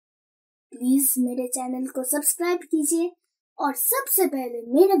Please मेरे channel को subscribe कीजिए और सबसे पहले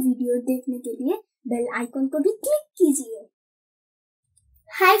मेरा वीडियो देखने के लिए बेल आइकन को भी क्लिक कीजिए।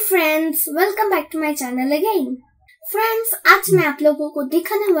 Hi friends, welcome back to my channel again. Friends, आज मैं आप लोगों को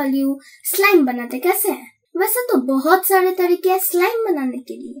दिखाने वाली हूँ स्लाइम बनाते कैसे हैं। वैसे तो बहुत सारे तरीके हैं स्लाइम बनाने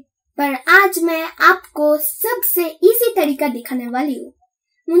के लिए, पर आज मैं आपको सबसे इजी तरीका दिखाने वाली हूँ।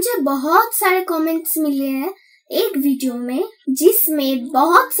 मुझे बहुत सारे कमेंट्स मिले हैं एक वीडियो में, जिसमें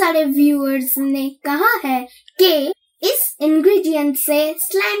बहुत सारे व्यूअर्स ने कहा है कि इस इंग्रेडिएंट से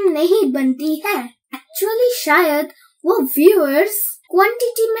स्लाइम नहीं बनती है। एक्चुअली शायद वो व्यूअर्स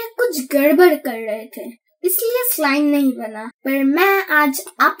क्वांटिटी में कुछ गड़बड़ कर रहे थे, इसलिए स्लाइम नहीं बना। पर मैं आज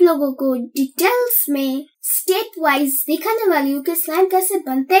आप लोगों को डिटेल्स में स्टेपवाइज दिखाने वाली हूँ कि स्लाइम कैसे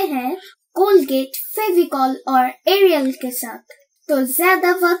बनते हैं कोलगेट, फेविकॉल और एरियल के साथ। तो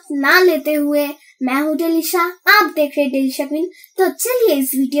ज्यादा वक्त ना लेते हुए, मैं हूँ डेलिशा, आप देख रहे डेलिशा क्वीन। तो चलिए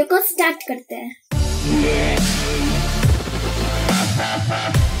इस वीडियो को स्टार्ट करते हैं।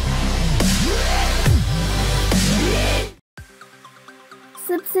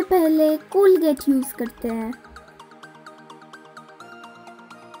 सबसे पहले कोलगेट यूज करते हैं।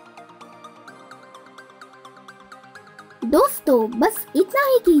 दोस्तों, बस इतना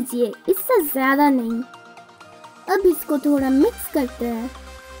ही कीजिए, इससे ज्यादा नहीं। अब इसको थोड़ा मिक्स करते हैं।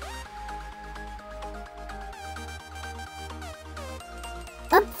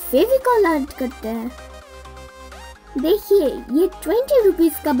 अब फेविकॉल ऐड करते हैं। देखिए, ये 20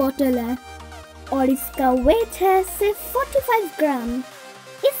 रुपीज का बोतल है और इसका वेट है सिर्फ 45 ग्राम।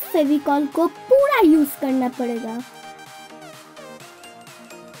 इस फेविकॉल को पूरा यूज करना पड़ेगा।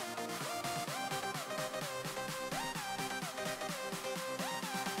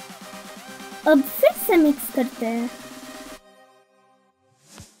 अब फिर से मिक्स करते हैं।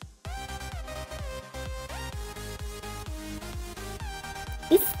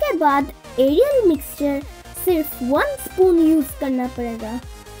 इसके बाद एरियल मिक्सचर सिर्फ 1 स्पून यूज करना पड़ेगा।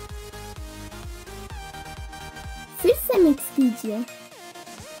 फिर से मिक्स कीजिए।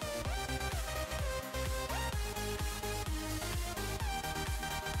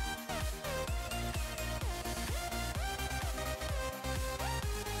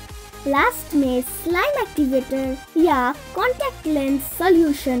 लास्ट में स्लाइम एक्टिवेटर या कॉन्टैक्ट लेंस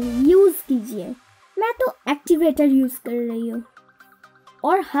सॉल्यूशन यूज कीजिए। मैं तो एक्टिवेटर यूज कर रही हूँ।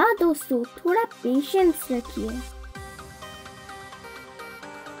 और हाँ दोस्तों, थोड़ा पेशेंस रखिए।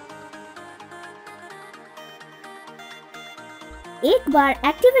 एक बार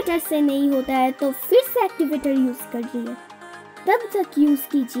एक्टिवेटर से नहीं होता है तो फिर से एक्टिवेटर यूज करिए। तब तक यूज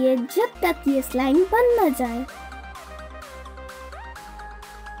कीजिए जब तक ये स्लाइम बन न जाए।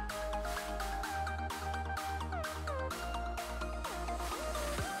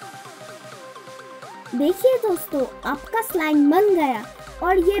 देखिए दोस्तों, आपका स्लाइम बन गया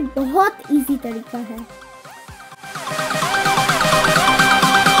और ये बहुत इजी तरीका है।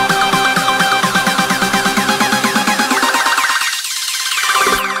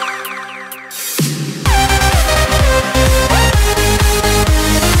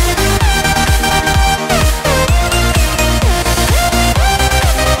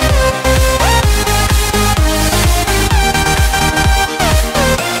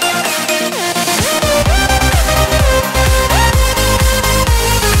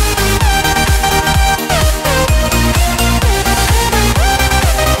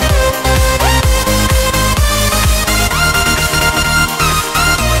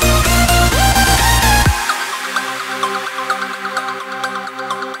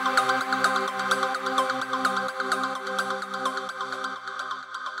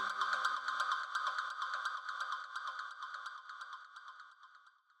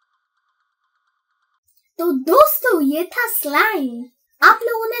 तो दोस्तों, ये था स्लाइम। आप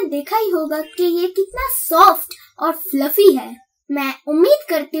लोगों ने देखा ही होगा कि ये कितना सॉफ्ट और फ्लफी है। मैं उम्मीद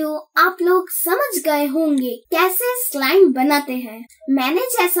करती हूँ आप लोग समझ गए होंगे कैसे स्लाइम बनाते हैं। मैंने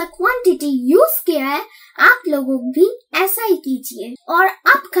जैसा क्वांटिटी यूज किया है, आप लोगों भी ऐसा ही कीजिए और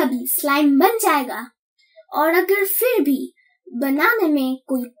आपका भी स्लाइम बन जाएगा। और अगर फिर भी बनाने में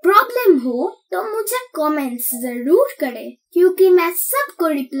कोई प्रॉब्लम हो तो मुझे कमेंट्स जरूर करें, क्योंकि मैं सबको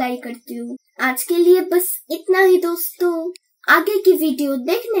रिप्लाई करती हूँ। आज के लिए बस इतना ही दोस्तों। आगे की वीडियो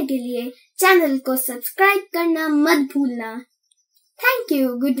देखने के लिए चैनल को सब्सक्राइब करना मत भूलना। Thank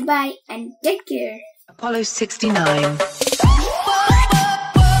you, good bye and take care. Apollo 69